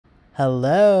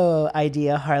Hello,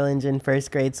 Idea Harlingen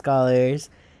first grade scholars.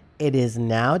 It is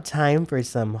now time for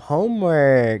some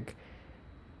homework.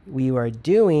 We are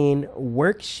doing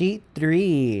Worksheet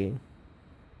 3.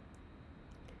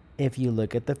 If you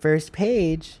look at the first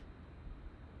page,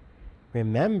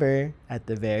 remember at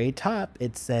the very top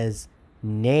it says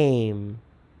name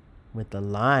with a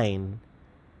line.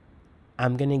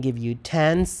 I'm going to give you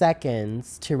 10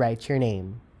 seconds to write your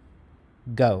name.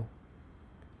 Go.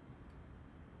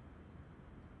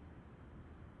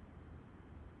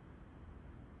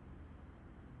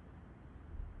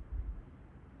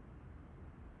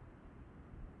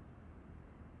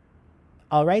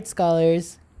 All right,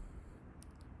 scholars.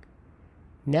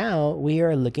 Now we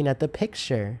are looking at the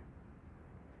picture.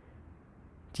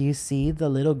 Do you see the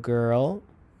little girl?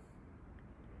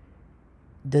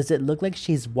 Does it look like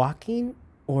she's walking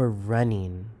or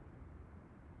running?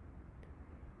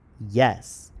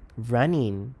 Yes,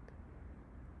 running.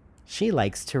 She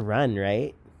likes to run,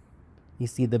 right? You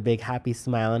see the big happy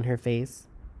smile on her face?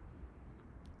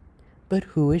 But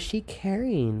who is she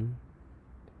carrying?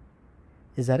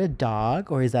 Is that a dog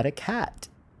or is that a cat?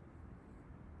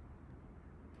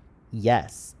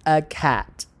 Yes, a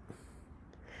cat.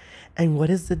 And what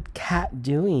is the cat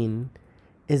doing?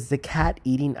 Is the cat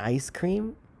eating ice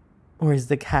cream or is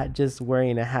the cat just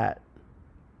wearing a hat?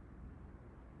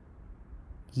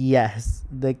 Yes,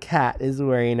 the cat is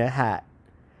wearing a hat.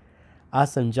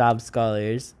 Awesome job,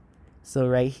 scholars. So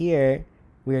right here,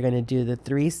 we're going to do the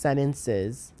 3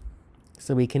 sentences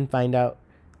so we can find out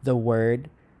the word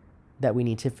that we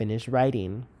need to finish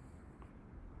writing.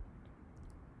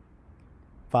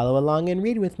 Follow along and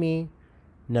read with me.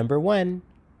 Number 1,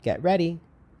 get ready.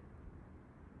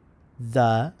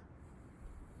 The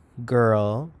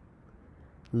girl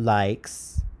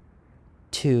likes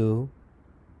to.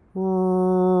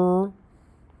 Remember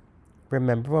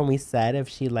when we said if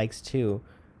she likes to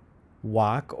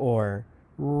walk or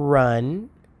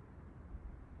run?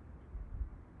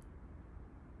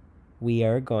 We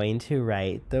are going to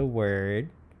write the word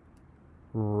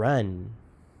run.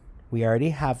 We already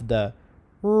have the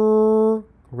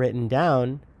written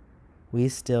down. We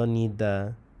still need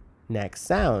the next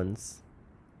sounds.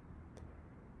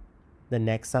 The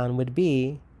next sound would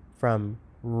be from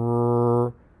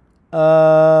Can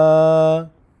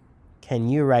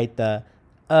you write the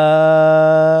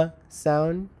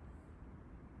sound?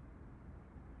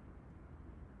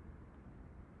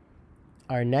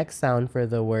 Our next sound for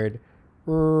the word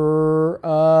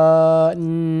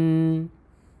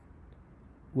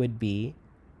would be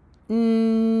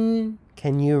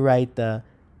Can you write the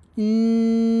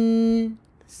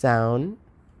sound?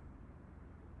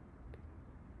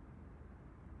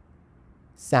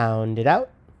 Sound it out.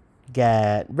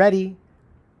 Get ready.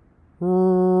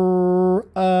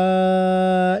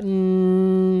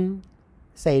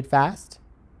 Say it fast.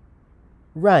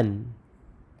 Run.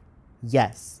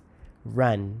 Yes,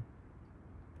 run.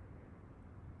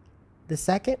 The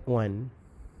second one.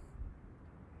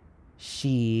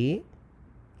 She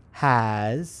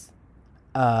has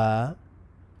a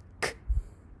k.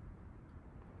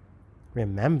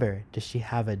 Remember, does she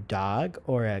have a dog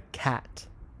or a cat?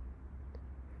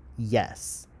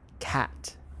 Yes,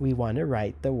 cat. We want to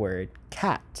write the word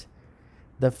cat.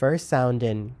 The first sound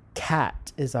in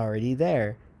cat is already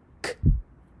there. K.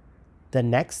 The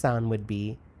next sound would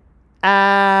be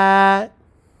ah.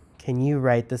 Can you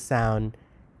write the sound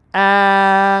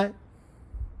ah?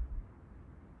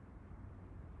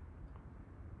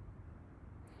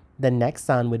 The next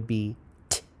sound would be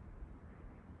t.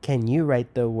 Can you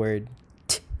write the word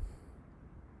t?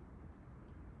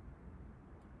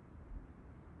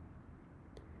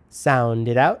 Sound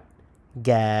it out.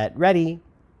 Get ready.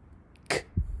 K.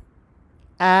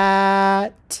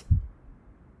 At.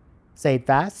 Say it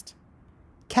fast.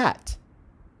 Cat.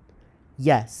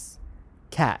 Yes,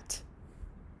 cat.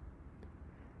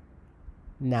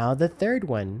 Now the third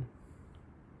one.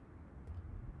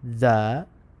 The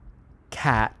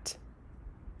cat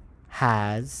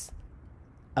has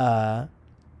a.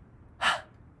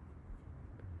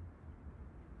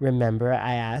 Remember,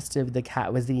 I asked if the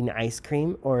cat was eating ice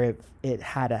cream or if it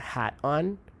had a hat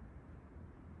on?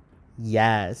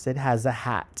 Yes, it has a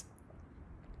hat.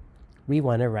 We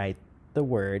want to write the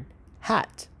word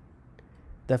hat.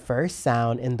 The first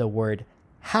sound in the word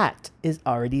hat is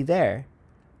already there.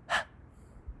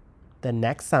 The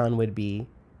next sound would be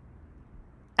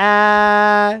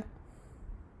ah.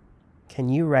 Can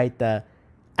you write the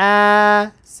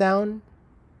ah sound?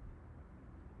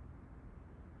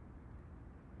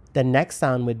 The next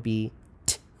sound would be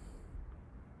t.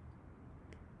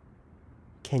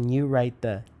 Can you write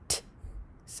the t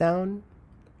sound?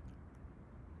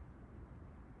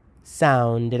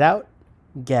 Sound it out.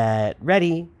 Get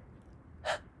ready.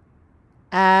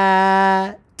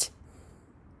 At.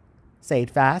 Say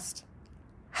it fast.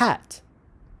 Hat.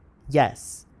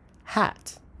 Yes,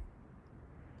 hat.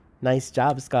 Nice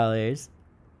job, scholars.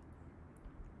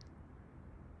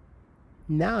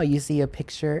 Now you see a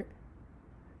picture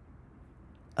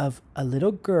of a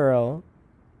little girl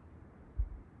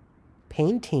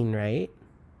painting, right?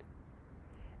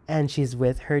 And she's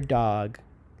with her dog,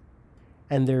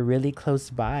 and they're really close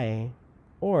by.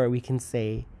 Or we can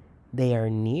say they are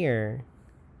near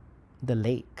the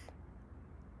lake.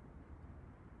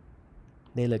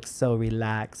 They look so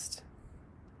relaxed.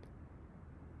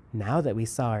 Now that we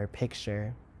saw our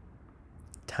picture,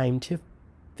 time to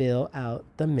fill out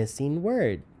the missing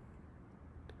word.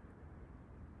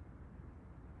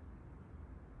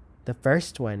 The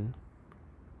first one.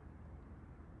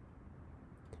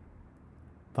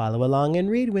 Follow along and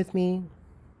read with me.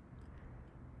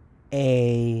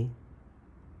 A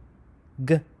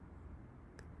g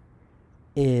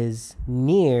is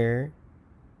near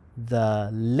the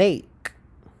lake.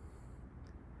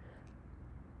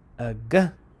 A g.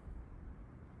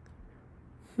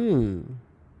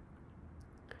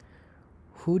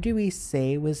 Who do we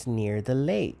say was near the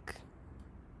lake?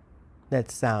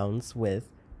 That sounds with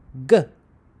g.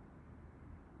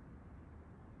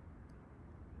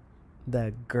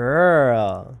 The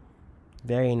girl.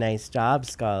 Very nice job,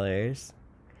 scholars.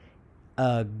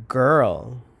 A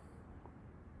girl.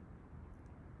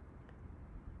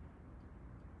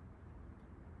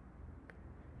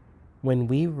 When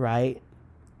we write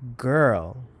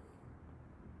girl,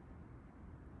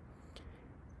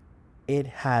 it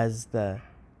has the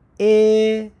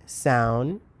I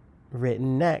sound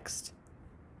written next,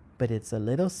 but it's a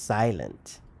little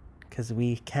silent because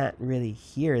we can't really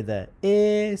hear the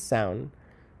I sound.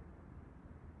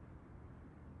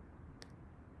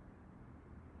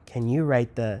 Can you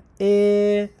write the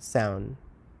I sound?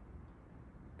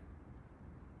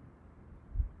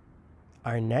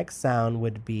 Our next sound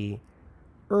would be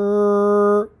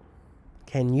Can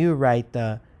you write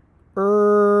the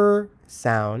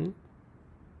sound?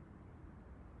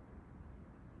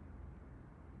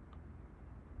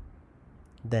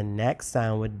 The next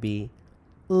sound would be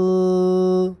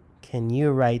Can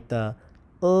you write the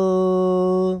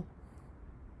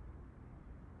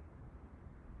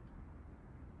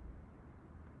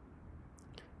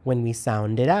When we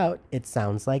sound it out, it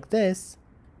sounds like this.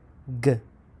 G.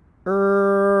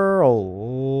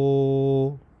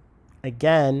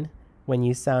 Again, when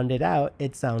you sound it out,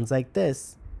 it sounds like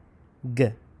this.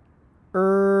 G.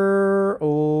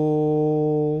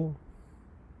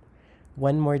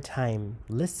 One more time.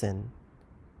 Listen.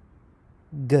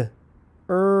 G.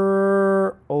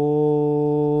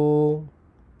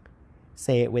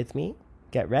 Say it with me.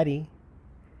 Get ready.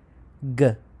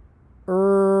 G.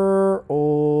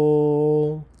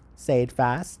 Say it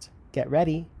fast. Get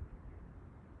ready.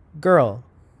 Girl.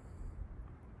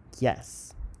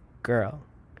 Yes, girl.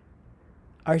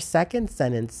 Our second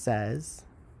sentence says,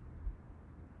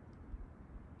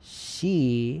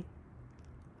 she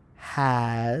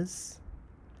has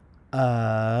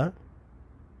a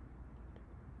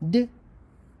d.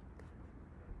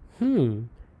 Who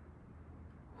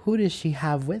does she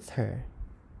have with her?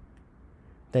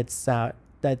 That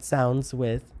sounds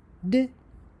with d.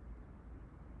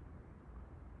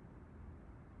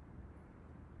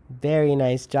 Very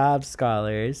nice job,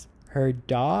 scholars. Her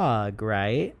dog,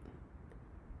 right?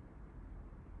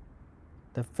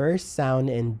 The first sound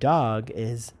in dog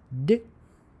is d.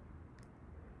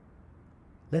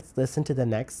 Let's listen to the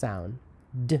next sound.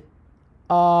 D.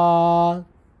 Ah.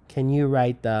 Can you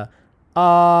write the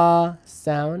ah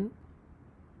sound?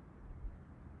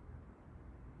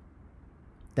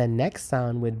 The next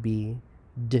sound would be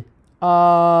d.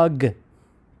 Og.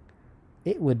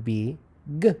 It would be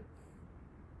g.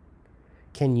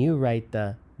 Can you write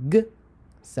the g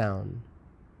sound?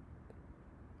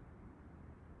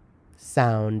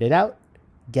 Sound it out.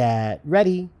 Get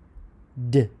ready.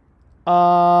 D.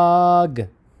 Og.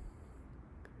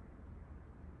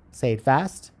 Say it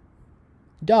fast.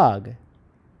 Dog.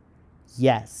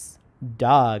 Yes,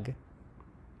 dog.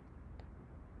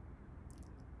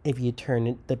 If you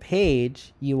turn the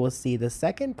page, you will see the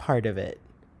second part of it.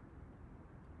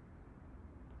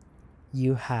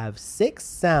 You have 6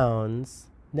 sounds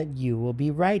that you will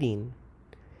be writing.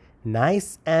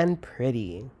 Nice and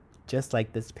pretty, just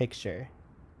like this picture.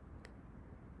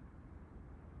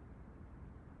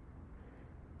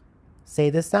 Say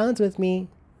the sounds with me.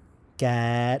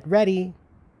 Get ready.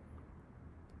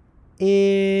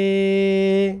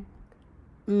 Ooh,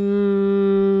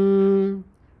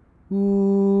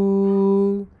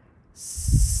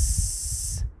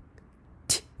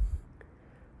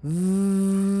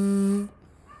 And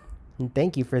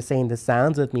thank you for saying the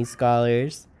sounds with me,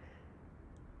 scholars.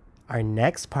 Our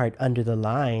next part under the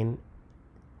line,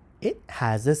 it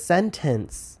has a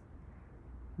sentence.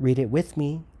 Read it with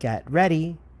me. Get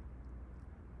ready.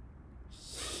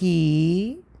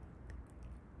 He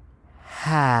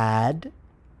had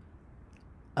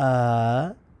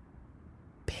a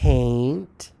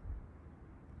paint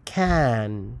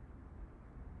can.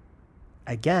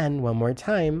 Again, one more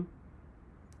time.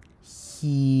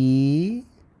 He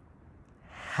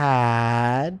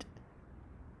had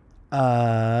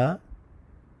a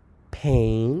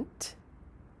paint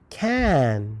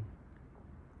can.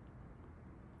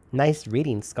 Nice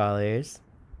reading, scholars.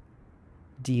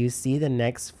 Do you see the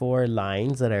next 4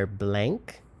 lines that are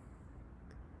blank?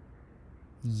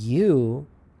 You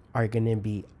are going to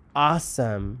be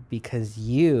awesome because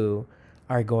you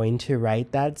are going to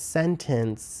write that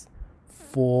sentence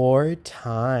 4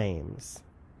 times.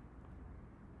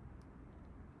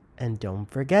 And don't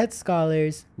forget,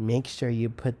 scholars, make sure you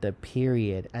put the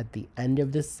period at the end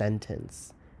of the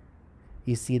sentence.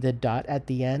 You see the dot at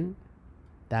the end?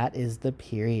 That is the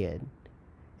period.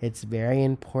 It's very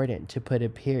important to put a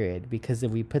period because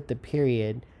if we put the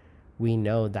period, we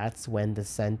know that's when the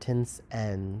sentence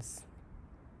ends.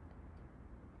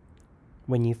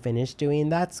 When you finish doing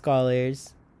that,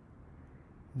 scholars,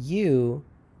 you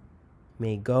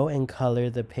may go and color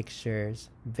the pictures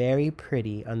very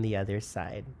pretty on the other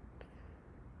side.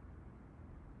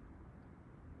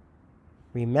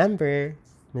 Remember,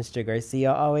 Mr.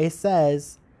 Garcia always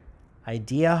says,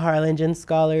 Idea Harlingen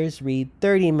scholars read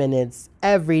 30 minutes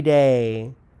every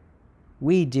day.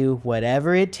 We do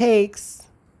whatever it takes.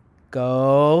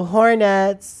 Go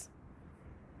Hornets!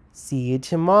 See you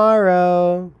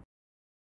tomorrow.